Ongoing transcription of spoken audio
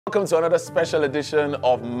Welcome to another special edition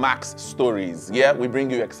of Max Stories. Yeah, we bring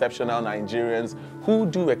you exceptional Nigerians who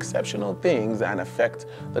do exceptional things and affect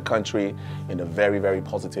the country in a very, very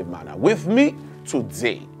positive manner. With me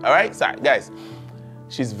today, all right? So, guys,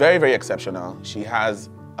 she's very, very exceptional. She has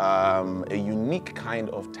a unique kind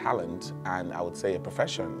of talent and I would say a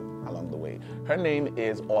profession along the way. Her name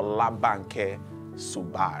is Banke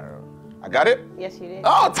Subair. I got it? Yes, you did.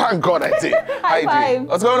 Oh, thank God I did. High five.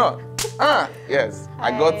 What's going on? Yes.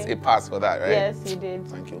 Hi. I got a pass for that, right? Yes, you did.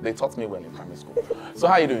 Thank you. They taught me well in primary school. So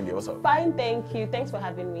how are you doing, dear? What's up? Fine, thank you. Thanks for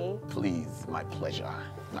having me. Please, my pleasure.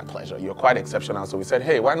 My pleasure. You're quite exceptional. So we said,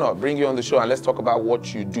 hey, why not bring you on the show and let's talk about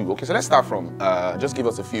what you do. Okay, so let's start from, just give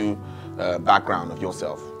us a few background of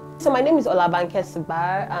yourself. So my name is Banke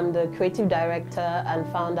Subair. I'm the creative director and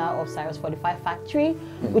founder of CYRUS45 Factory,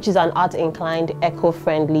 which is an art-inclined,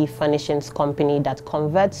 eco-friendly furnishings company that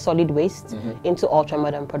converts solid waste into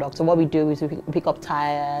ultra-modern products. So what we do is we pick up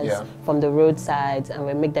tires from the roadsides and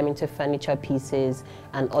we make them into furniture pieces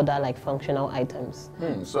and other like functional items.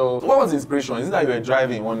 So what was the inspiration? Is it that you were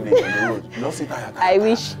driving one day on the road? You don't see tire. I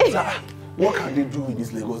wish. What can they do in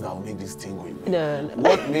this Lagos that will make this thing go away? No.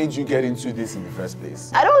 What made you get into this in the first place?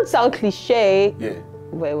 I don't sound cliche. Yeah.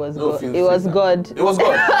 But it was No, good. It was good. It was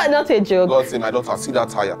good. Not a joke. God say, my daughter, see that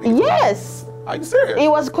tire. Yes. Are you serious? It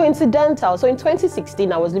was coincidental. So in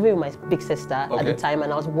 2016, I was living with my big sister at the time,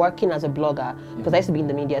 and I was working as a blogger because I used to be in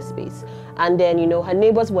the media space. And then, you know, her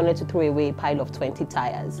neighbors wanted to throw away a pile of 20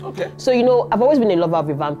 tires. Okay. So, you know, I've always been a lover of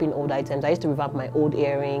revamping old items. I used to revamp my old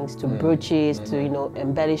earrings to brooches to, you know,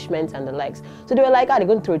 embellishments and the likes. So they were like, they're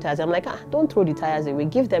going to throw tires. I'm like, don't throw the tires away.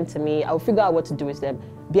 Give them to me. I'll figure out what to do with them.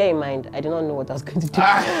 Bear in mind, I did not know what I was going to do.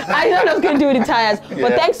 I did not know what I was going to do with the tires.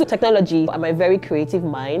 But thanks to technology and my very creative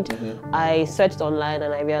mind, I searched online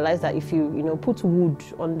and I realized that if you know, put wood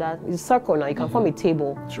on that, it's a circle now, you can form a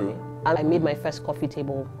table. True. And I made my first coffee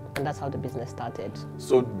table, and that's how the business started.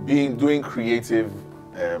 So doing creative,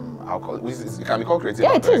 I'll call it, it can be called creative.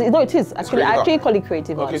 Yeah, it is. No, it is. Actually, I actually call it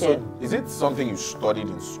creative art. Okay, so is it something you studied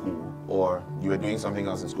in school, or you were doing something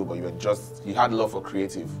else in school, but you had love for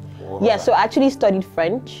creative? Yeah, so I actually studied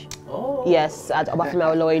French. Oh. Yes, at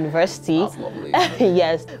Obafemi University. That's lovely.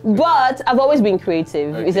 Yes, but I've always been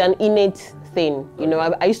creative. Okay. It's an innate thing. You know,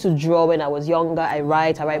 I used to draw when I was younger. I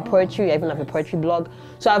write poetry. I even have a poetry blog.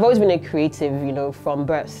 So I've always been a creative, you know, from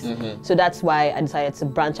birth. So that's why I decided to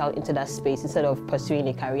branch out into that space instead of pursuing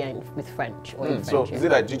a career with French or in French. So is it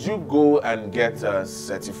that, did you go and get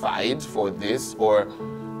certified for this, or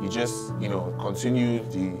you just, you know,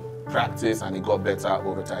 continued the practice and it got better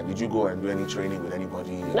over time? Did you go and do any training with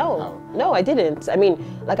anybody? No, I didn't. I mean,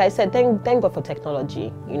 like I said, thank God for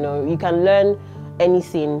technology. You know, you can learn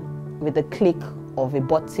anything with a click of a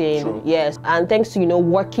button. True. Yes, and thanks to, you know,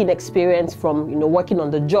 working experience from, you know, working on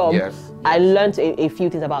the job, I learned a few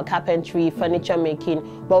things about carpentry, furniture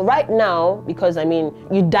making. But right now, because I mean,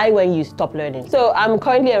 you die when you stop learning. So I'm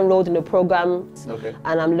currently enrolled in a program,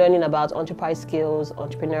 and I'm learning about enterprise skills,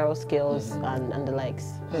 entrepreneurial skills, and the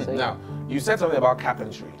likes. So, now, you said something about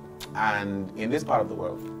carpentry, and in this part of the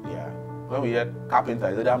world, when we hear carpenter,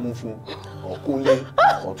 is either Mufu or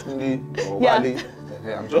Kunle or Tunde or Wale.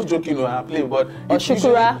 I'm just joking, I play, but it's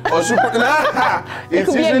Shukura.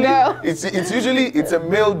 It's usually a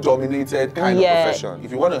male-dominated kind of profession.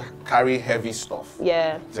 If you want to carry heavy stuff,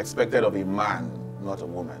 it's expected of a man, not a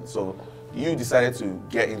woman. So you decided to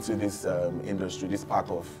get into this industry, this part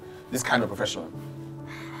of this kind of profession.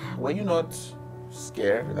 Were you not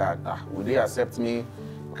scared that would they accept me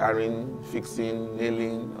carrying, fixing,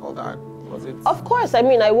 nailing, all that? Was it? Of course, I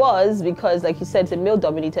mean, I was, because like you said, it's a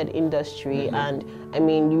male-dominated industry, and I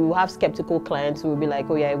mean, you have skeptical clients who will be like,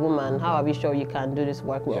 oh, you're a woman, how are we sure you can do this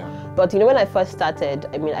work well? But you know, when I first started,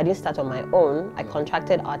 I mean, I didn't start on my own. I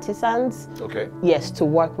contracted artisans, yes, to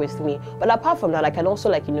work with me. But apart from that, I can also,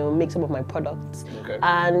 like, you know, make some of my products.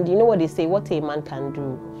 And you know what they say, what a man can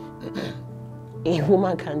do, a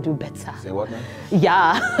woman can do better. Say what now?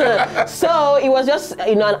 Yeah. So it was just,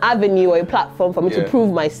 you know, an avenue or a platform for me to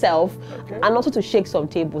prove myself, and also to shake some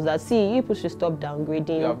tables that, see, people should stop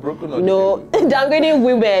downgrading, you know, downgrading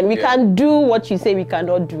women. We can do what you say we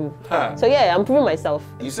cannot do. So yeah, I'm proving myself.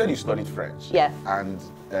 You said you studied French. Yeah. And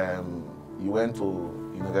you went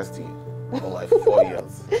to university for like 4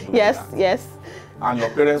 years. Yes. And your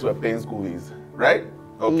parents were paying school fees, right?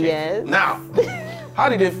 Okay. Yes. Now, how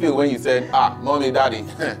did they feel when you said, mommy, daddy,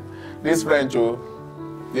 this French,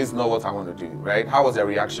 this is not what I want to do, right? How was their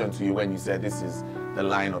reaction to you when you said this is the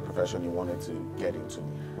line of profession you wanted to get into?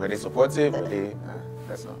 Were they supportive? Were they...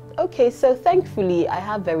 person? Okay, so thankfully I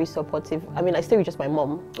have very supportive, I mean I stay with just my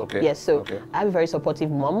mom. Okay. Yes, so I have a very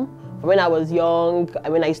supportive mom. When I was young,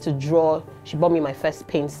 when I used to draw, she bought me my first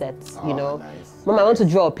paint set, you know. Nice. Mom, I want to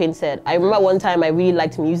draw a paint set. I remember one time I really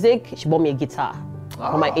liked music, she bought me a guitar.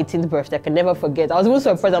 For my 18th birthday, I can never forget. I was even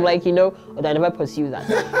surprised. I'm like, you know, I never pursue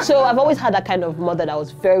that. So I've always had that kind of mother that was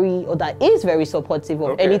very, or that is very supportive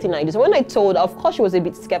of anything I do. So when I told her, of course she was a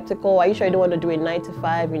bit skeptical. Are you sure you don't want to do a 9 to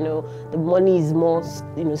 5? You know, the money is more,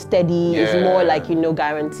 you know, steady. It's more like, you know,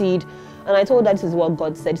 guaranteed. And I told her this is what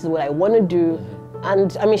God said. This is what I want to do.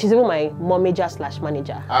 And I mean, she's even my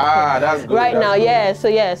momager/manager. That's good. Right now,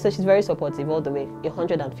 so she's very supportive all the way,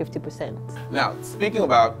 150%. Now, speaking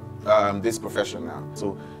about this profession now,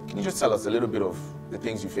 so can you just tell us a little bit of the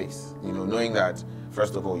things you face? You know, knowing that,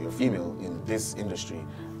 first of all, you're female in this industry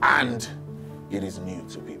and it is new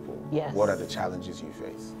to people. Yes. What are the challenges you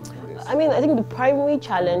face? I mean, I think the primary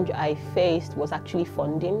challenge I faced was actually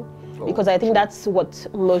funding. Because I think that's what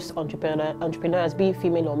most entrepreneurs, be it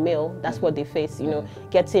female or male, that's what they face, you know,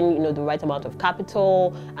 getting, you know, the right amount of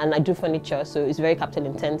capital. And I do furniture, so it's very capital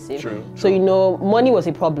intensive. True. So, you know, money was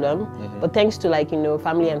a problem, but thanks to, like, you know,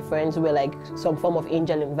 family and friends who were like some form of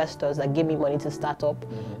angel investors that gave me money to start up,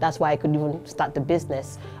 that's why I could even start the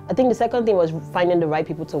business. I think the second thing was finding the right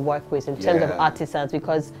people to work with in terms of artisans,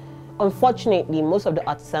 because unfortunately, most of the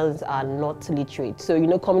artisans are not literate. So, you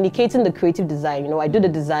know, communicating the creative design, you know, I do the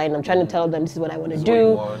design, I'm trying to tell them this is what I want to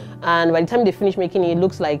do. And by the time they finish making it, it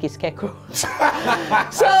looks like a scarecrow.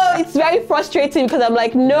 So it's very frustrating because I'm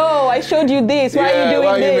like, no, I showed you this. Why are you doing this?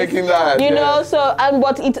 Why are you making that? You know, so,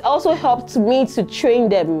 but it also helped me to train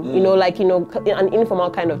them, you know, like, you know, an informal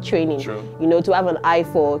kind of training, you know, to have an eye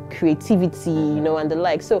for creativity, you know, and the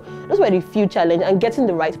like. So those were the few challenges, and getting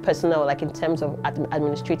the right personnel, like in terms of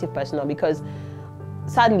administrative personnel, because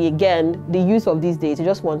sadly, again, the youth of these days, you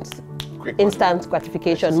just want quick instant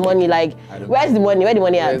gratification, money. Like, where's the money? Where the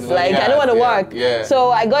money at? Like, I don't want to work.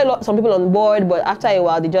 So I got some people on board, but after a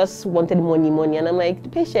while, they just wanted money. And I'm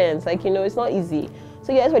like, patience, like, you know, it's not easy.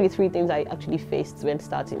 So yeah, that's really 3 things I actually faced when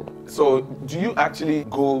starting. So do you actually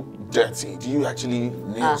go dirty? Do you actually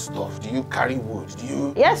nail stuff? Do you carry wood? Do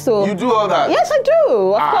you? Yes, so you do all that? Yes, I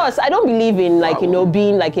do. Of course, I don't believe in, like, you know,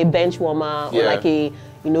 being like a bench warmer or like a,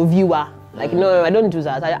 you know, viewer. Like, no, I don't do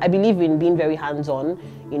that. I believe in being very hands-on,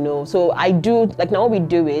 you know. So I do, like, now what we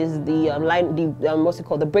do is what's it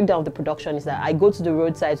called? The breakdown of the production is that I go to the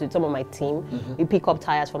roadsides with some of my team. We pick up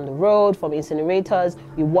tires from the road, from incinerators.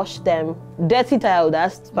 We wash them. Dirty tire,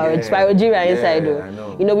 that's Spirogyra inside.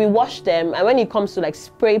 You know, we wash them. And when it comes to, like,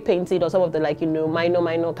 spray painting or some of the, like, you know,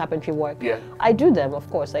 minor carpentry work, I do them, of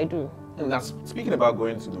course, I do. Now, speaking about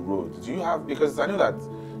going to the road, do you have, because I know that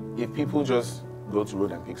if people just go to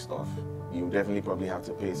road and pick stuff, you definitely probably have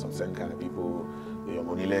to pay some certain kind of people, your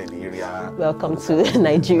monile in the area. Welcome to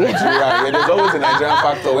Nigeria. Yeah, there's always a Nigerian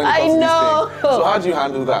factor when it comes to these things. So how do you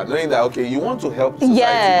handle that? Knowing that, okay, you want to help society,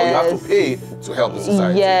 but you have to pay to help the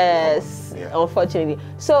society. Yes, unfortunately.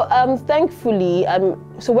 So thankfully,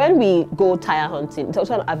 so when we go tire hunting, it's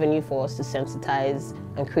also an avenue for us to sensitize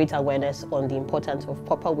and create awareness on the importance of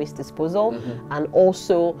proper waste disposal and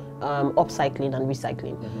also upcycling and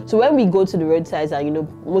recycling. So when we go to the roadsides, and you know,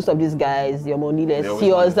 most of these guys, your monile,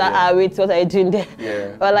 see us that are with what are you doing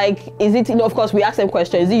there? But like, is it, you know, of course we ask them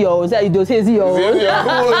questions, is it yours? Is it yours? Who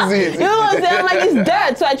is it? You know, I'm like, it's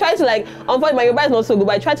dirt. So I try to, like, unfortunately my Yoruba is not so good,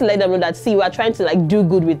 but I try to let them know that, see, we are trying to, like, do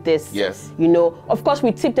good with this. Yes. You know, of course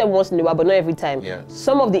we tip them once in a while, but not every time.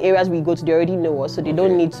 Some of the areas we go to, they already know us, so they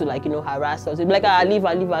don't need to, like, you know, harass us. They'll be like, I leave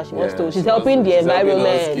her, she wants to. She's helping the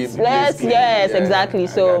environment. Yes, exactly.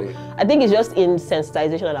 So I think it's just in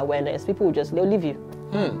sensitization and awareness. People will just, they'll leave you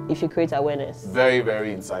if you create awareness. Very,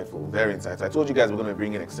 very insightful. Very insightful. I told you guys we're going to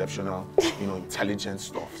bring in exceptional, you know, intelligent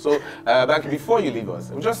stuff. So, Banke, before you leave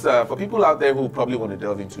us, just for people out there who probably want to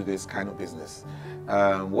delve into this kind of business,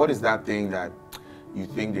 what is that thing that you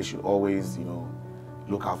think they should always, you know,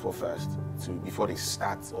 look out for first before they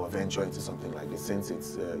start or venture into something like this, since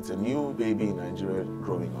it's a new baby in Nigeria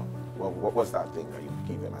growing up? What was that thing that you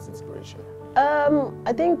give them as inspiration?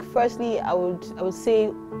 I think firstly I would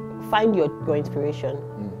say find your inspiration,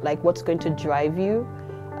 like what's going to drive you,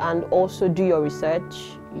 and also do your research.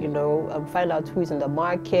 You know, find out who's in the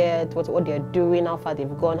market, what they're doing, how far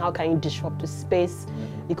they've gone, how can you disrupt the space.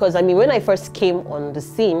 Because I mean, when I first came on the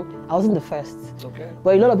scene, I wasn't the first.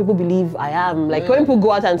 But a lot of people believe I am. Like when people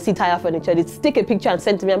go out and see tire furniture, they take a picture and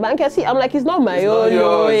send to me. I'm like, I'm like, it's not my own.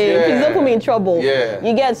 Please don't put me in trouble.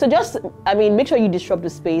 You get, so just, I mean, make sure you disrupt the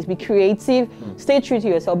space, be creative, stay true to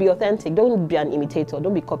yourself, be authentic. Don't be an imitator,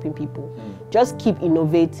 don't be copying people. Just keep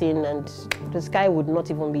innovating, and the sky would not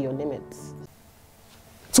even be your limits.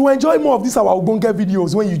 To enjoy more of these our Banke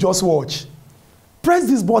videos when you just watch, press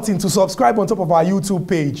this button to subscribe on top of our YouTube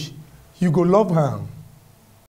page. You go love her.